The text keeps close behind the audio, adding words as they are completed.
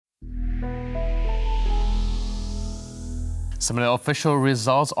Some of the official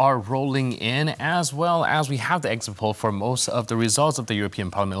results are rolling in, as well as we have the exit poll for most of the results of the European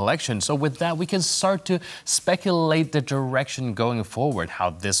Parliament election. So with that, we can start to speculate the direction going forward,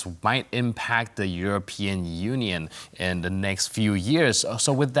 how this might impact the European Union in the next few years.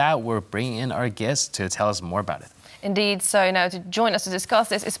 So with that, we're bringing in our guest to tell us more about it. Indeed. So now to join us to discuss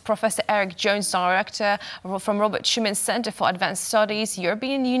this is Professor Erik Jones, Director from Robert Schuman Centre for Advanced Studies,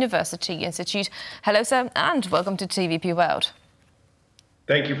 European University Institute. Hello, sir, and welcome to TVP World.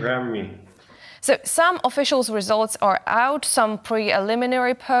 Thank you for having me. So some official results are out, some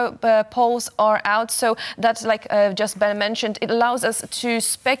preliminary polls are out. So that's like just Ben mentioned, it allows us to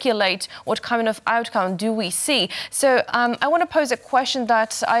speculate what kind of outcome do we see. So I want to pose a question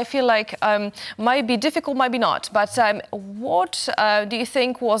that I feel like might be difficult, might be not. But what do you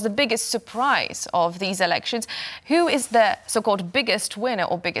think was the biggest surprise of these elections? Who is the so-called biggest winner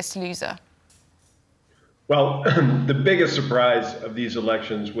or biggest loser? Well, the biggest surprise of these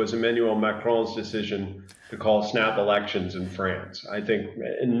elections was Emmanuel Macron's decision to call snap elections in France. I think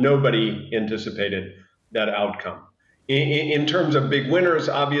nobody anticipated that outcome. In terms of big winners,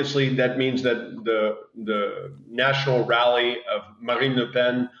 obviously, that means that the national rally of Marine Le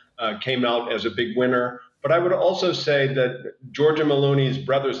Pen came out as a big winner. But I would also say that Giorgia Meloni's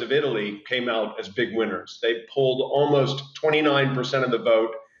Brothers of Italy came out as big winners. They pulled almost 29% of the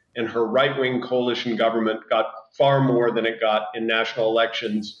vote, and her right-wing coalition government got far more than it got in national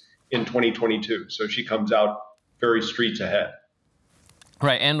elections in 2022. So she comes out very streets ahead.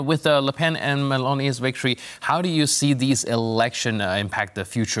 Right, and with Le Pen and Meloni's victory, how do you see these elections impact the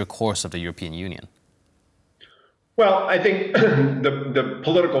future course of the European Union? Well, I think the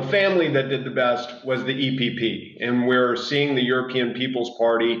political family that did the best was the EPP, and we're seeing the European People's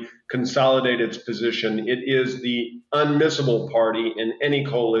Party consolidate its position. It is the unmissable party in any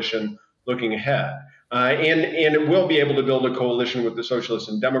coalition looking ahead. And it will be able to build a coalition with the Socialists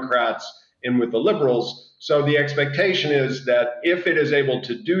and Democrats and with the Liberals. So the expectation is that if it is able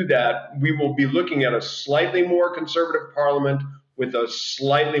to do that, we will be looking at a slightly more conservative parliament with a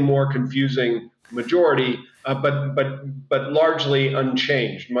slightly more confusing majority, but largely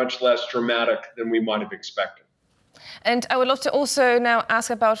unchanged, much less dramatic than we might have expected. And I would love to also now ask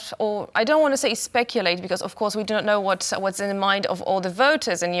about, or I don't want to say speculate, because of course we do not know what's in the mind of all the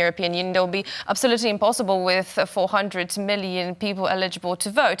voters in the European Union. That will be absolutely impossible with 400 million people eligible to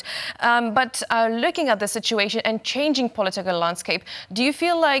vote. But looking at the situation and changing political landscape, do you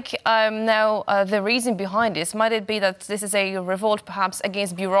feel like now the reason behind this, might it be that this is a revolt perhaps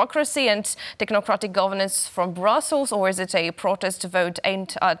against bureaucracy and technocratic governance from Brussels, or is it a protest vote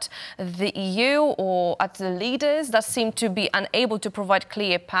aimed at the EU or at the leaders that seem to be unable to provide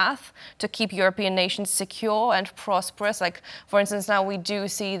clear path to keep European nations secure and prosperous? Like, for instance, now we do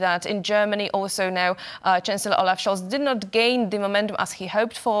see that in Germany also now Chancellor Olaf Scholz did not gain the momentum as he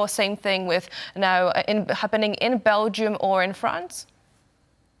hoped for. Same thing with now happening in Belgium or in France.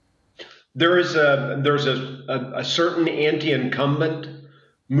 There's a certain anti-incumbent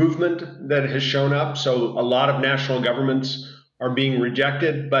movement that has shown up. So a lot of national governments are being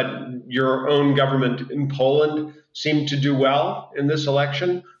rejected, but your own government in Poland seemed to do well in this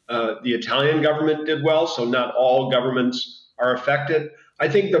election. The Italian government did well, so not all governments are affected. I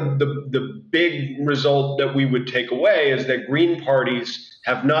think the big result that we would take away is that Green parties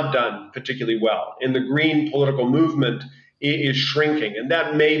have not done particularly well, and the Green political movement is shrinking, and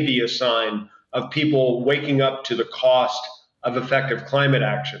that may be a sign of people waking up to the cost of effective climate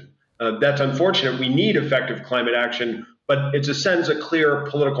action. That's unfortunate. We need effective climate action, but it sends a clear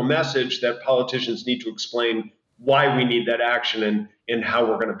political message that politicians need to explain why we need that action and how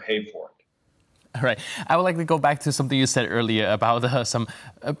we're going to pay for it. All right. I would like to go back to something you said earlier about some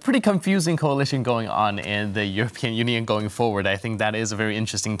pretty confusing coalition going on in the European Union going forward. I think that is a very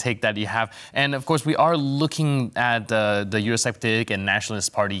interesting take that you have. And of course, we are looking at the Eurosceptic and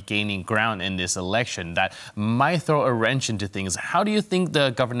Nationalist Party gaining ground in this election. That might throw a wrench into things. How do you think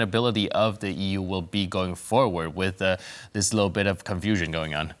the governability of the EU will be going forward with this little bit of confusion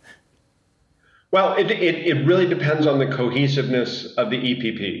going on? Well, it really depends on the cohesiveness of the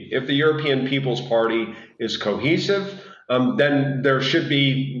EPP. If the European People's Party is cohesive, then there should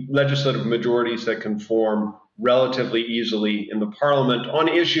be legislative majorities that can form relatively easily in the parliament on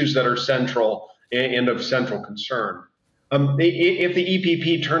issues that are central and of central concern. If the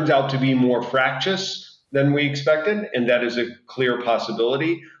EPP turns out to be more fractious than we expected, and that is a clear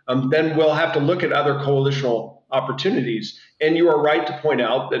possibility, then we'll have to look at other coalitional opportunities. And you are right to point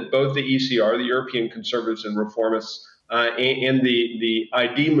out that both the ECR, the European Conservatives and Reformists, and the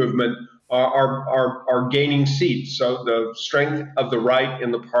ID movement are gaining seats. So the strength of the right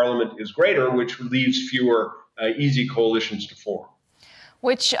in the parliament is greater, which leaves fewer easy coalitions to form.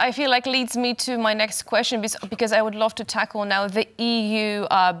 Which I feel like leads me to my next question, because I would love to tackle now the EU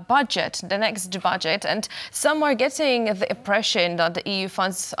budget, the next budget. And some are getting the impression that the EU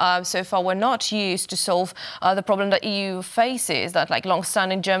funds so far were not used to solve the problem that EU faces, that like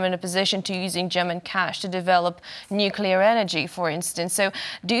long-standing German opposition to using German cash to develop nuclear energy, for instance. So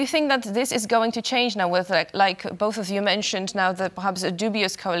do you think that this is going to change now with, like both of you mentioned now, the perhaps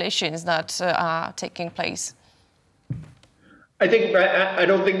dubious coalitions that are taking place? I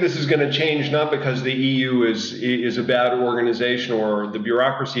don't think this is going to change, not because the EU is a bad organization or the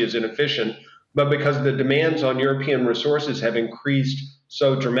bureaucracy is inefficient, but because the demands on European resources have increased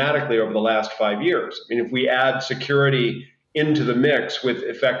so dramatically over the last 5 years. I mean, if we add security into the mix with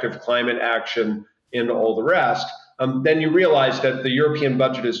effective climate action and all the rest, then you realize that the European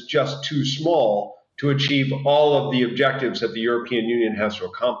budget is just too small to achieve all of the objectives that the European Union has to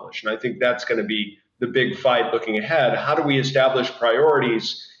accomplish. And I think that's going to be the big fight looking ahead. How do we establish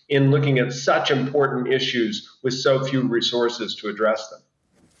priorities in looking at such important issues with so few resources to address them?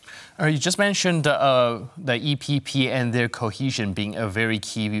 You just mentioned the EPP and their cohesion being a very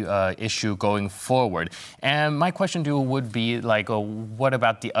key issue going forward. And my question to you would be, like, what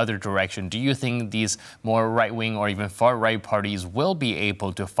about the other direction? Do you think these more right-wing or even far-right parties will be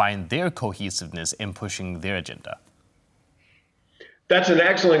able to find their cohesiveness in pushing their agenda? That's an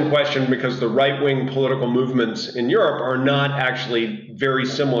excellent question, because the right-wing political movements in Europe are not actually very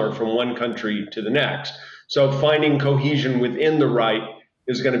similar from one country to the next. So finding cohesion within the right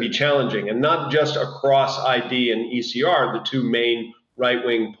is going to be challenging, and not just across ID and ECR, the two main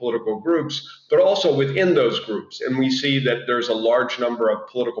right-wing political groups, but also within those groups. And we see that there's a large number of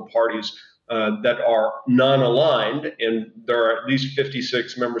political parties that are non-aligned, and there are at least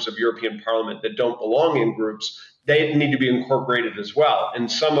 56 members of European Parliament that don't belong in groups. They need to be incorporated as well.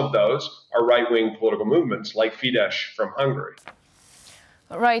 And some of those are right-wing political movements like Fidesz from Hungary.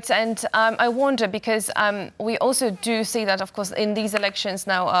 Right, and I wonder, because we also do see that, of course, in these elections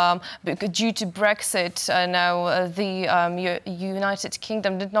now, due to Brexit, now the United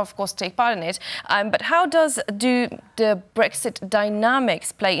Kingdom did not, of course, take part in it. But how do the Brexit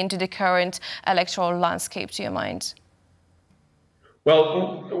dynamics play into the current electoral landscape, to your mind?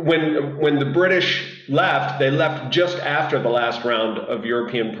 Well, when the British left, they left just after the last round of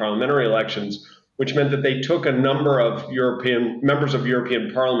European parliamentary elections, which meant that they took a number of members of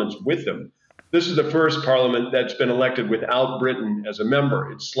European parliaments with them. This is the first parliament that's been elected without Britain as a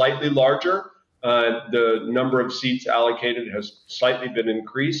member. It's slightly larger. The number of seats allocated has slightly been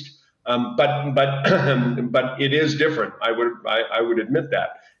increased, but it is different. I would admit that.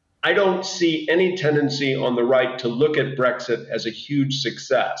 I don't see any tendency on the right to look at Brexit as a huge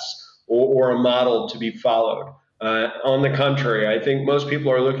success or a model to be followed. On the contrary, I think most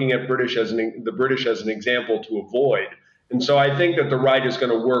people are looking at the British as an example to avoid. And so I think that the right is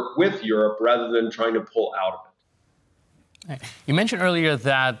going to work with Europe rather than trying to pull out of it. You mentioned earlier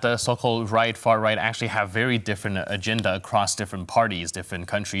that the so-called right, far right actually have very different agenda across different parties, different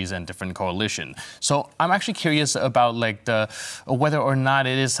countries, and different coalition. So I'm actually curious about whether or not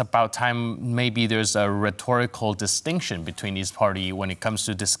it is about time maybe there's a rhetorical distinction between these parties when it comes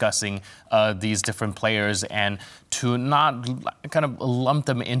to discussing these different players, and to not kind of lump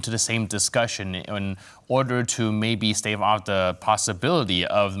them into the same discussion in order to maybe stave off the possibility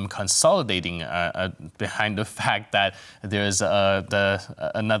of them consolidating behind the fact that there's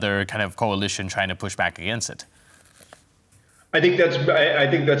another kind of coalition trying to push back against it. I think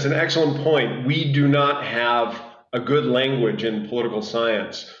that's an excellent point. We do not have a good language in political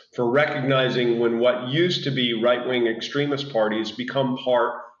science for recognizing when what used to be right-wing extremist parties become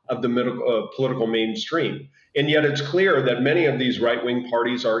part of the political mainstream. And yet it's clear that many of these right-wing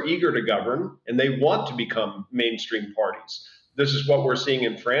parties are eager to govern, and they want to become mainstream parties. This is what we're seeing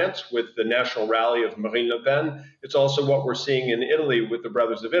in France with the national rally of Marine Le Pen. It's also what we're seeing in Italy with the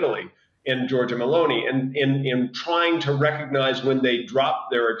Brothers of Italy and Giorgia Meloni. And in trying to recognize when they drop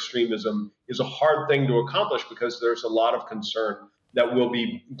their extremism is a hard thing to accomplish, because there's a lot of concern that we'll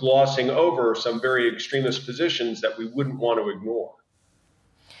be glossing over some very extremist positions that we wouldn't want to ignore.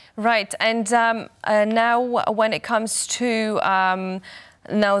 Right, and now when it comes to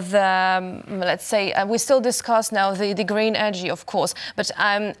now let's say, we still discuss now the green energy, of course, but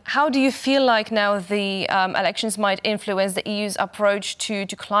how do you feel like now the elections might influence the EU's approach to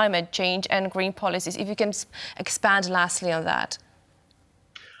climate change and green policies? If you can expand lastly on that.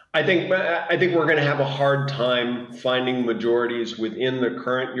 I think we're going to have a hard time finding majorities within the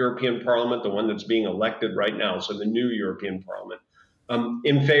current European Parliament, the one that's being elected right now, so the new European Parliament,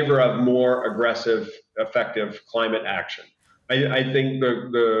 in favor of more aggressive, effective climate action. I think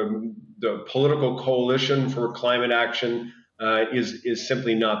the political coalition for climate action is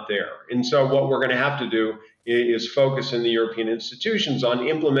simply not there. And so what we're going to have to do is focus in the European institutions on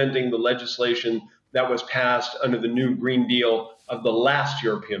implementing the legislation that was passed under the new Green Deal of the last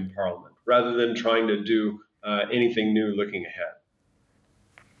European Parliament, rather than trying to do anything new looking ahead.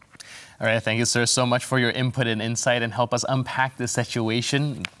 All right, thank you, sir, so much for your input and insight and help us unpack this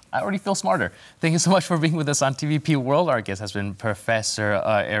situation. I already feel smarter. Thank you so much for being with us on TVP World. Our guest has been Professor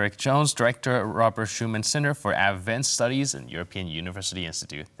Erik Jones, Director, Robert Schuman Center for Advanced Studies and European University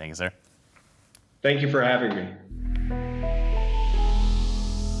Institute. Thank you, sir. Thank you for having me.